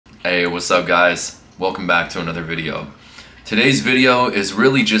Hey, what's up guys? Welcome back to another video. Today's video is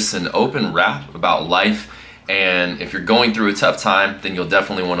really just an open rap about life, and if you're going through a tough time, then you'll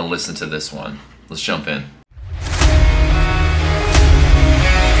definitely want to listen to this one. Let's jump in.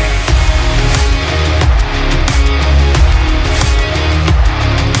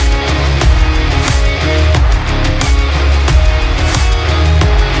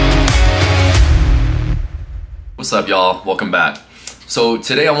 What's up y'all? Welcome back. So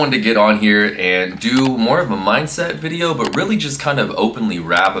today I wanted to get on here and do more of a mindset video, but really just kind of openly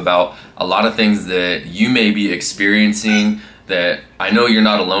rap about a lot of things that you may be experiencing that I know you're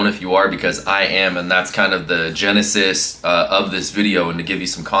not alone if you are, because I am, and that's kind of the genesis of this video, and to give you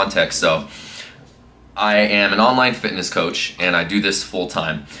some context. So I am an online fitness coach and I do this full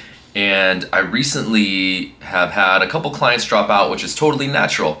time. And I recently have had a couple clients drop out, which is totally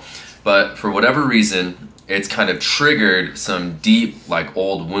natural, but for whatever reason, it's kind of triggered some deep, like,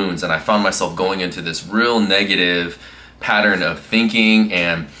 old wounds, and I found myself going into this real negative pattern of thinking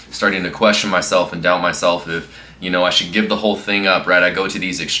and starting to question myself and doubt myself if, you know, I should give the whole thing up, right? I go to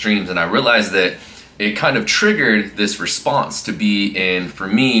these extremes, and I realized that it kind of triggered this response to be in, for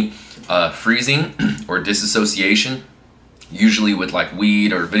me, freezing or disassociation, usually with like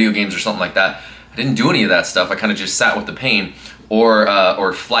weed or video games or something like that. I didn't do any of that stuff. I kind of just sat with the pain,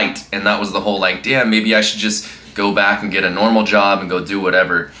 or flight, and that was the whole, like, damn, maybe I should just go back and get a normal job and go do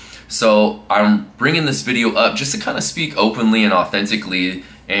whatever. So I'm bringing this video up just to kind of speak openly and authentically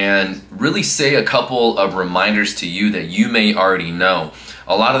and really say a couple of reminders to you that you may already know.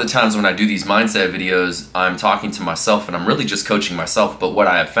 A lot of the times when I do these mindset videos, I'm talking to myself and I'm really just coaching myself, but what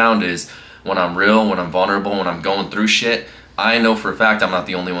I have found is when I'm real, when I'm vulnerable, when I'm going through shit, I know for a fact I'm not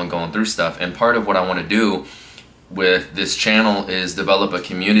the only one going through stuff. And part of what I want to do with this channel is develop a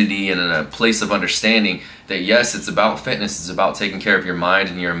community and a place of understanding that yes, it's about fitness, it's about taking care of your mind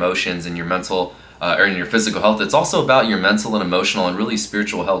and your emotions and your mental or in your physical health. It's also about your mental and emotional and really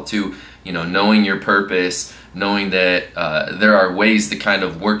spiritual health too. You know, knowing your purpose, knowing that there are ways to kind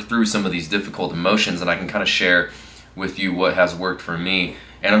of work through some of these difficult emotions, and I can kind of share with you what has worked for me.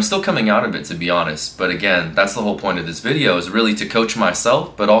 And I'm still coming out of it, to be honest. But again, that's the whole point of this video, is really to coach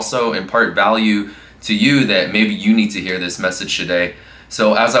myself, but also impart value to you that maybe you need to hear this message today.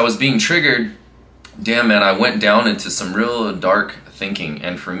 So as I was being triggered, damn man, I went down into some real dark thinking.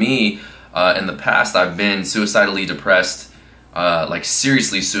 And for me, in the past, I've been suicidally depressed, like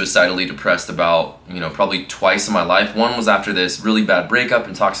seriously suicidally depressed about, you know, probably twice in my life. One was after this really bad breakup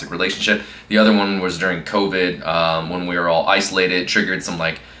and toxic relationship. The other one was during COVID, when we were all isolated, triggered some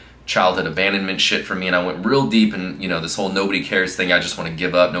like childhood abandonment shit for me. And I went real deep in, you know, this whole nobody cares thing. I just want to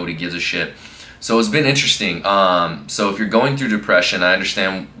give up. Nobody gives a shit. So it's been interesting. So if you're going through depression, I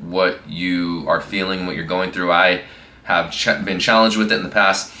understand what you are feeling, what you're going through. I have been challenged with it in the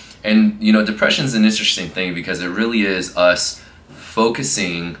past. And, you know, depression is an interesting thing because it really is us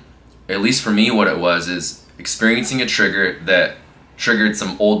focusing, at least for me, what it was is experiencing a trigger that triggered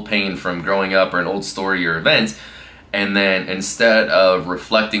some old pain from growing up or an old story or event. And then instead of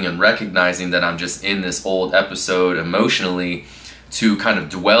reflecting and recognizing that I'm just in this old episode emotionally, to kind of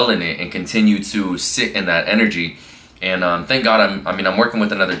dwell in it and continue to sit in that energy. And thank God I'm working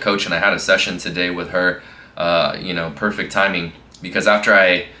with another coach, and I had a session today with her, you know, perfect timing, because after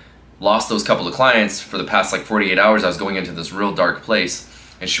I lost those couple of clients for the past like 48 hours, I was going into this real dark place,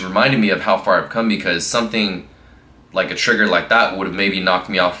 and she reminded me of how far I've come, because something like a trigger like that would have maybe knocked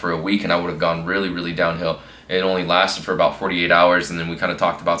me off for a week and I would have gone really, really downhill. It only lasted for about 48 hours, and then we kind of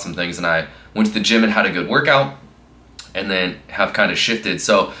talked about some things, and I went to the gym and had a good workout, and then have kind of shifted.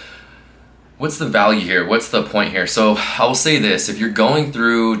 So what's the value here? What's the point here? So I will say this: if you're going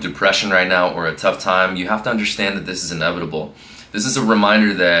through depression right now or a tough time, you have to understand that this is inevitable. This is a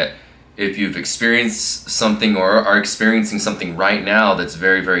reminder that if you've experienced something or are experiencing something right now that's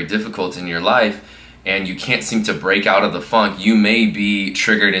very, very difficult in your life, and you can't seem to break out of the funk, you may be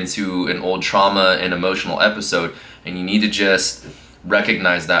triggered into an old trauma and emotional episode, and you need to just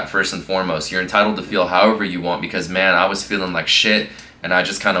recognize that first and foremost. You're entitled to feel however you want, because man, I was feeling like shit, and I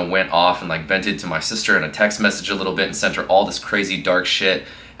just kind of went off and like vented to my sister in a text message a little bit and sent her all this crazy dark shit.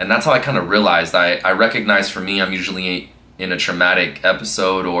 And that's how I kind of realized I recognize, for me, I'm usually in a traumatic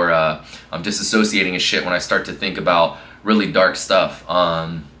episode, or I'm disassociating and shit when I start to think about really dark stuff.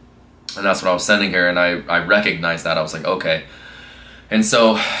 And that's what I was sending her, and I recognized that. I was like, okay. And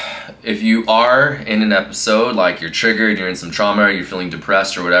so if you are in an episode, like you're triggered, you're in some trauma, you're feeling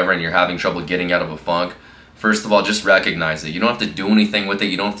depressed or whatever, and you're having trouble getting out of a funk, First of all, just recognize it. You don't have to do anything with it.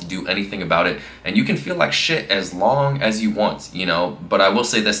 You don't have to do anything about it. And you can feel like shit as long as you want, you know? But I will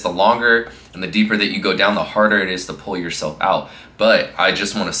say this, the longer and the deeper that you go down, the harder it is to pull yourself out. But I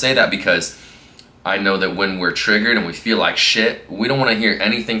just want to say that because I know that when we're triggered and we feel like shit, we don't want to hear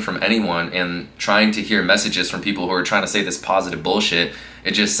anything from anyone, and trying to hear messages from people who are trying to say this positive bullshit,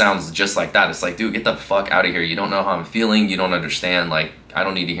 it just sounds just like that. It's like, dude, get the fuck out of here. You don't know how I'm feeling. You don't understand. Like, I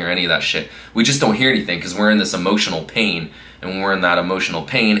don't need to hear any of that shit. We just don't hear anything because we're in this emotional pain. And when we're in that emotional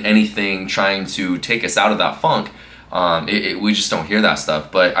pain, anything trying to take us out of that funk, we just don't hear that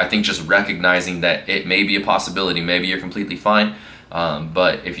stuff. But I think just recognizing that it may be a possibility, maybe you're completely fine.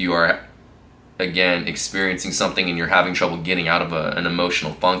 But if you are, again, experiencing something and you're having trouble getting out of an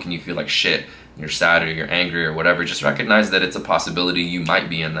emotional funk and you feel like shit, you're sad or you're angry or whatever, just recognize that it's a possibility you might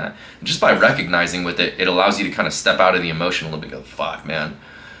be in that. And just by recognizing with it, it allows you to kind of step out of the emotion a little bit, go, fuck, man,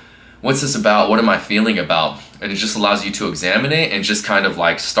 what's this about? What am I feeling about? And it just allows you to examine it and just kind of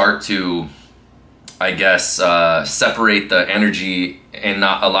like start to, I guess, separate the energy and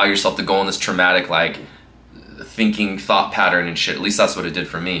not allow yourself to go on this traumatic, like, thinking thought pattern and shit. At least that's what it did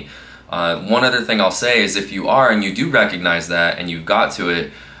for me. One other thing I'll say is if you are and you do recognize that and you've got to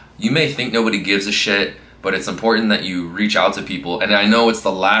it, you may think nobody gives a shit, but it's important that you reach out to people. And I know it's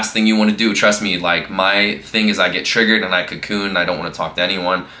the last thing you want to do. Trust me, like, my thing is I get triggered and I cocoon and I don't want to talk to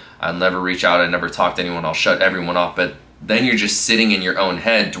anyone. I'll never reach out. I never talk to anyone. I'll shut everyone off. But then you're just sitting in your own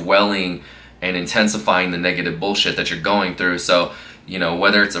head, dwelling and intensifying the negative bullshit that you're going through. So, you know,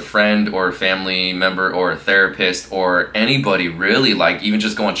 whether it's a friend or a family member or a therapist or anybody really, like, even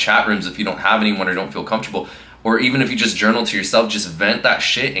just go on chat rooms if you don't have anyone or don't feel comfortable, or even if you just journal to yourself, just vent that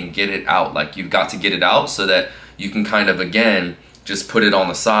shit and get it out. Like, you've got to get it out so that you can kind of, again, just put it on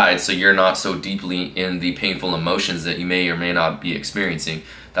the side so you're not so deeply in the painful emotions that you may or may not be experiencing.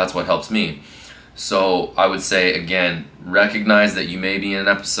 That's what helps me. So I would say, again, recognize that you may be in an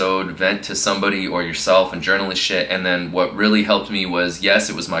episode, vent to somebody or yourself and journal this shit. And then what really helped me was, yes,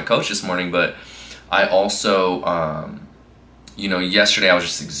 it was my coach this morning, but I also, you know, yesterday I was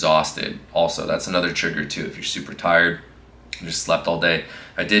just exhausted. Also, that's another trigger too. If you're super tired, I just slept all day.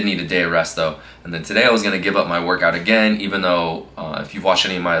 I did need a day of rest though. And then today I was going to give up my workout again, even though if you've watched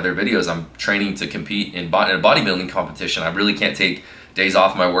any of my other videos, I'm training to compete in a bodybuilding competition. I really can't take days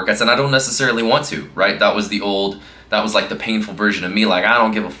off my workouts, and I don't necessarily want to, right? That was like the painful version of me. Like, I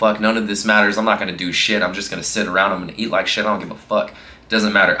don't give a fuck. None of this matters. I'm not going to do shit. I'm just going to sit around. I'm going to eat like shit. I don't give a fuck. It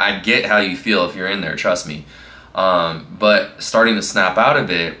doesn't matter. I get how you feel if you're in there. Trust me. But starting to snap out of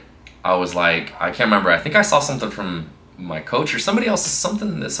it, I was like, I can't remember. I think I saw something from my coach or somebody else,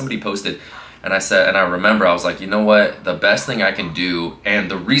 something that somebody posted. And I remember I was like, you know what? The best thing I can do, and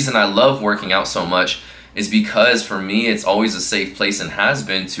the reason I love working out so much, is because for me, it's always a safe place and has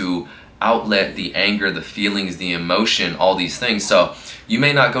been to outlet the anger, the feelings, the emotion, all these things. So you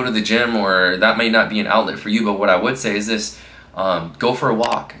may not go to the gym, or that may not be an outlet for you, but what I would say is this: go for a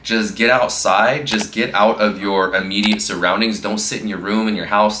walk. Just get outside. Just get out of your immediate surroundings. Don't sit in your room, in your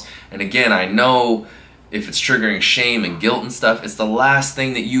house. And again, I know if it's triggering shame and guilt and stuff, it's the last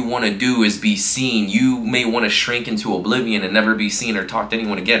thing that you want to do is be seen. You may want to shrink into oblivion and never be seen or talk to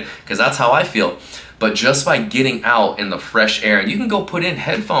anyone again, because that's how I feel. But just by getting out in the fresh air, and you can go put in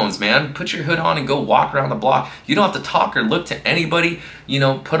headphones, man, put your hood on and go walk around the block. You don't have to talk or look to anybody, you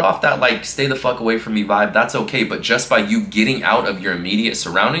know, put off that like stay the fuck away from me vibe. That's okay. But just by you getting out of your immediate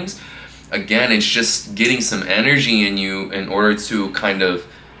surroundings, again, it's just getting some energy in you in order to kind of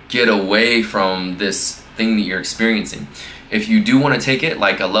get away from this thing that you're experiencing. If you do want to take it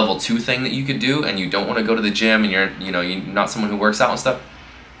like a level 2 thing that you could do, and you don't want to go to the gym and you're not someone who works out and stuff,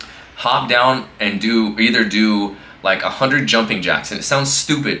 hop down and either do like 100 jumping jacks. And it sounds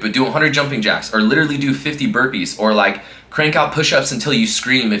stupid, but do 100 jumping jacks, or literally do 50 burpees, or like crank out push-ups until you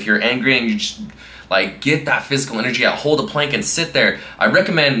scream. If you're angry and you just like get that physical energy out, hold a plank and sit there. I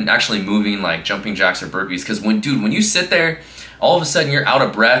recommend actually moving like jumping jacks or burpees, because when you sit there, all of a sudden you're out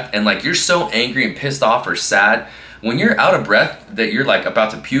of breath and like you're so angry and pissed off or sad. When you're out of breath that you're like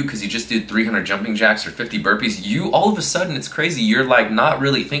about to puke because you just did 300 jumping jacks or 50 burpees, all of a sudden, it's crazy, you're like not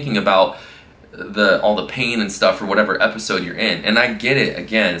really thinking about all the pain and stuff or whatever episode you're in. And I get it.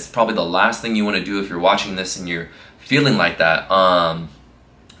 Again, it's probably the last thing you want to do if you're watching this and you're feeling like that.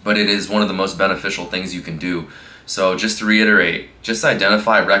 But it is one of the most beneficial things you can do. So just to reiterate, just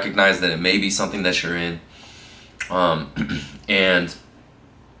identify, recognize that it may be something that you're in. And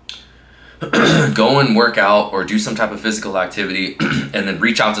go and work out or do some type of physical activity, and then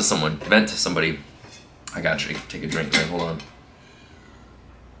reach out to someone, vent to somebody. I gotta take a drink, man. Hold on.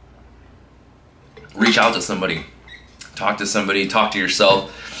 Reach out to somebody. Talk to somebody. Talk to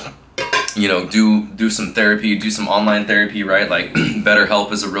yourself. you know, do some therapy, do some online therapy, right? Like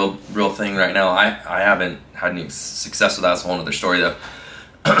BetterHelp is a real thing right now. I haven't had any success with that. It's a whole other story though.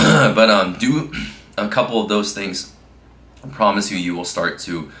 But do a couple of those things. I promise you, you will start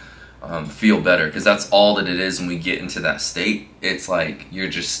to feel better, because that's all that it is. When we get into that state, it's like you're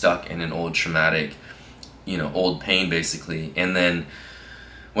just stuck in an old traumatic, you know, old pain basically. And then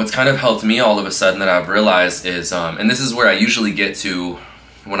what's kind of helped me all of a sudden that I've realized is, and this is where I usually get to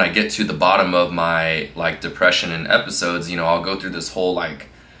when I get to the bottom of my like depression and episodes, you know, I'll go through this whole like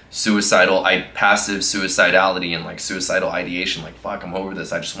passive suicidality and like suicidal ideation, like fuck, I'm over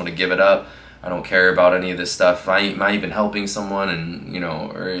this, I just want to give it up, I don't care about any of this stuff, am I even helping someone, and you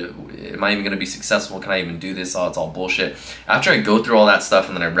know, or am I even going to be successful, can I even do this, oh, it's all bullshit. After I go through all that stuff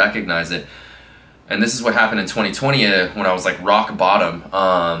and then I recognize it, and this is what happened in 2020 when I was like rock bottom,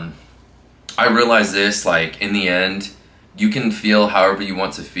 I realized this, like in the end, you can feel however you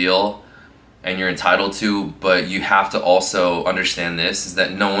want to feel and you're entitled to, but you have to also understand this, is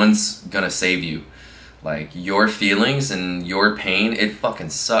that no one's gonna save you. Like your feelings and your pain, it fucking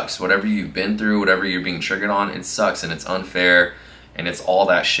sucks. Whatever you've been through, whatever you're being triggered on, it sucks and it's unfair and it's all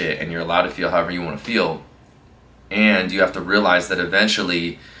that shit, and you're allowed to feel however you want to feel. And you have to realize that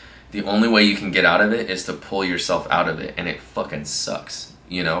eventually the only way you can get out of it is to pull yourself out of it, and it fucking sucks,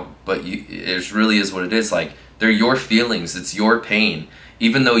 you know? But it really is what it is. Like, they're your feelings, it's your pain.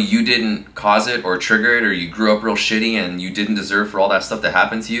 Even though you didn't cause it or trigger it, or you grew up real shitty and you didn't deserve for all that stuff that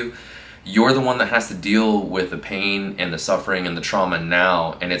happened to you, you're the one that has to deal with the pain and the suffering and the trauma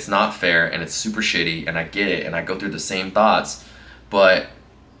now, and it's not fair and it's super shitty, and I get it, and I go through the same thoughts. But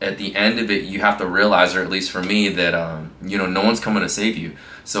at the end of it, you have to realize, or at least for me, that you know, no one's coming to save you.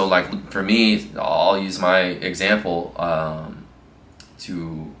 So like for me, I'll use my example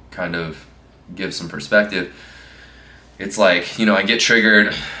to kind of give some perspective. It's like, you know, I get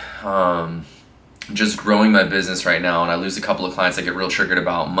triggered just growing my business right now, and I lose a couple of clients. I get real triggered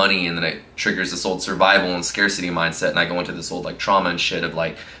about money, and then it triggers this old survival and scarcity mindset, and I go into this old like trauma and shit of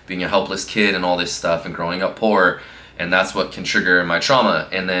like being a helpless kid and all this stuff and growing up poor, and that's what can trigger my trauma.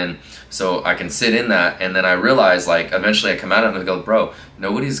 And then so I can sit in that, and then I realize, like, eventually I come out of it and I go, bro,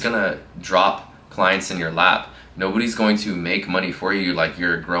 nobody's gonna drop clients in your lap. Nobody's going to make money for you. Like,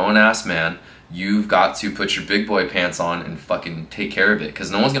 you're a grown ass man. You've got to put your big boy pants on and fucking take care of it,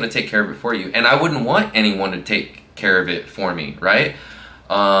 because no one's going to take care of it for you. And I wouldn't want anyone to take care of it for me, right?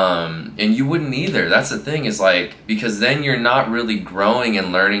 And you wouldn't either. That's the thing, is like, because then you're not really growing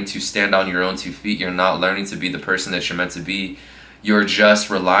and learning to stand on your own 2 feet. You're not learning to be the person that you're meant to be. You're just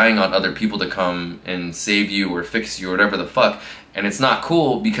relying on other people to come and save you or fix you or whatever the fuck. And it's not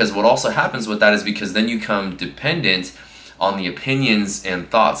cool, because what also happens with that is because then you become dependent on the opinions and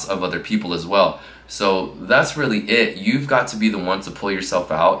thoughts of other people as well. So that's really it. You've got to be the one to pull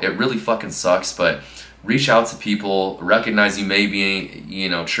yourself out. It really fucking sucks, but reach out to people, recognize you may be, you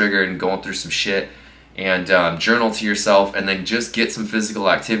know, triggered and going through some shit, and journal to yourself, and then just get some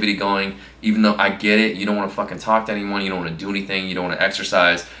physical activity going. Even though I get it, you don't want to fucking talk to anyone, you don't want to do anything, you don't want to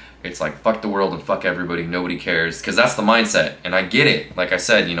exercise. It's like, fuck the world and fuck everybody, nobody cares, because that's the mindset. And I get it. Like I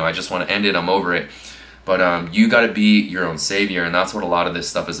said, you know, I just want to end it, I'm over it. But you got to be your own savior, and that's what a lot of this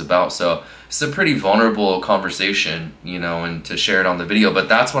stuff is about. So it's a pretty vulnerable conversation, you know, and to share it on the video. But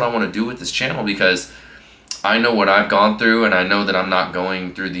that's what I want to do with this channel, because I know what I've gone through, and I know that I'm not the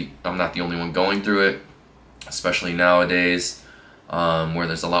only one going through it, especially nowadays, where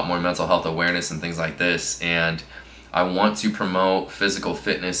there's a lot more mental health awareness and things like this. And I want to promote physical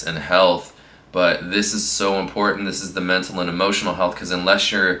fitness and health, but this is so important. This is the mental and emotional health, because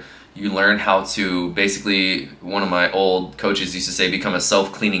unless you learn how to, basically, one of my old coaches used to say, become a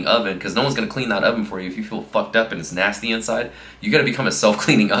self-cleaning oven, because no one's going to clean that oven for you. If you feel fucked up and it's nasty inside, you got to become a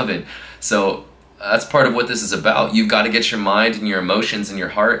self-cleaning oven. So that's part of what this is about. You've got to get your mind and your emotions and your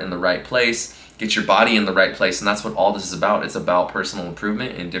heart in the right place, get your body in the right place, and that's what all this is about. It's about personal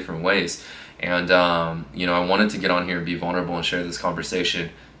improvement in different ways. And you know, I wanted to get on here and be vulnerable and share this conversation,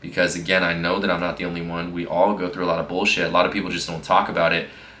 because again, I know that I'm not the only one. We all go through a lot of bullshit. A lot of people just don't talk about it.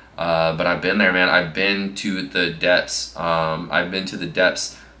 But I've been there, man. I've been to the depths. Like,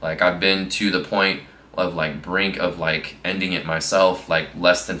 I've been to the point of like brink of like ending it myself, like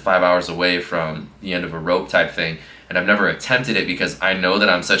less than 5 hours away from the end of a rope type thing. And I've never attempted it, because I know that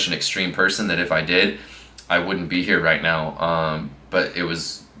I'm such an extreme person that if I did, I wouldn't be here right now. But it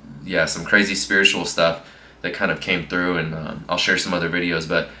was, yeah, some crazy spiritual stuff that kind of came through, and I'll share some other videos.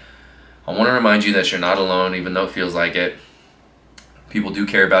 But I want to remind you that you're not alone, even though it feels like it. People do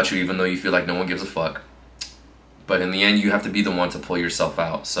care about you, even though you feel like no one gives a fuck. But in the end, you have to be the one to pull yourself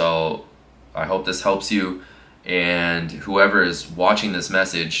out. So I hope this helps you. And whoever is watching this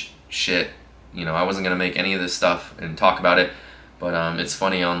message, shit, you know, I wasn't gonna make any of this stuff and talk about it, but it's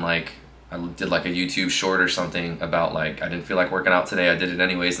funny, on like, I did like a YouTube short or something about like, I didn't feel like working out today, I did it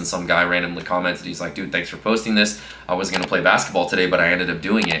anyways, and some guy randomly commented, he's like, dude, thanks for posting this, I was gonna play basketball today, but I ended up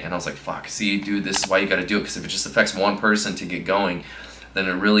doing it. And I was like, fuck, see dude, this is why you gotta do it, because if it just affects one person to get going, then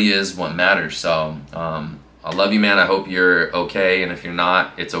it really is what matters. So I love you, man. I hope you're okay, and if you're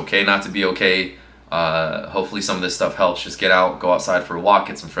not, it's okay not to be okay. Hopefully some of this stuff helps. Just get out, go outside for a walk,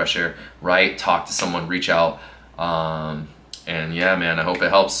 get some fresh air, write, talk to someone, reach out. And yeah, man, I hope it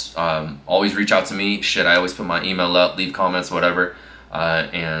helps. Always reach out to me. Shit, I always put my email up, leave comments, whatever.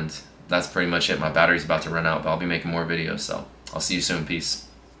 And that's pretty much it. My battery's about to run out, but I'll be making more videos, so I'll see you soon. Peace.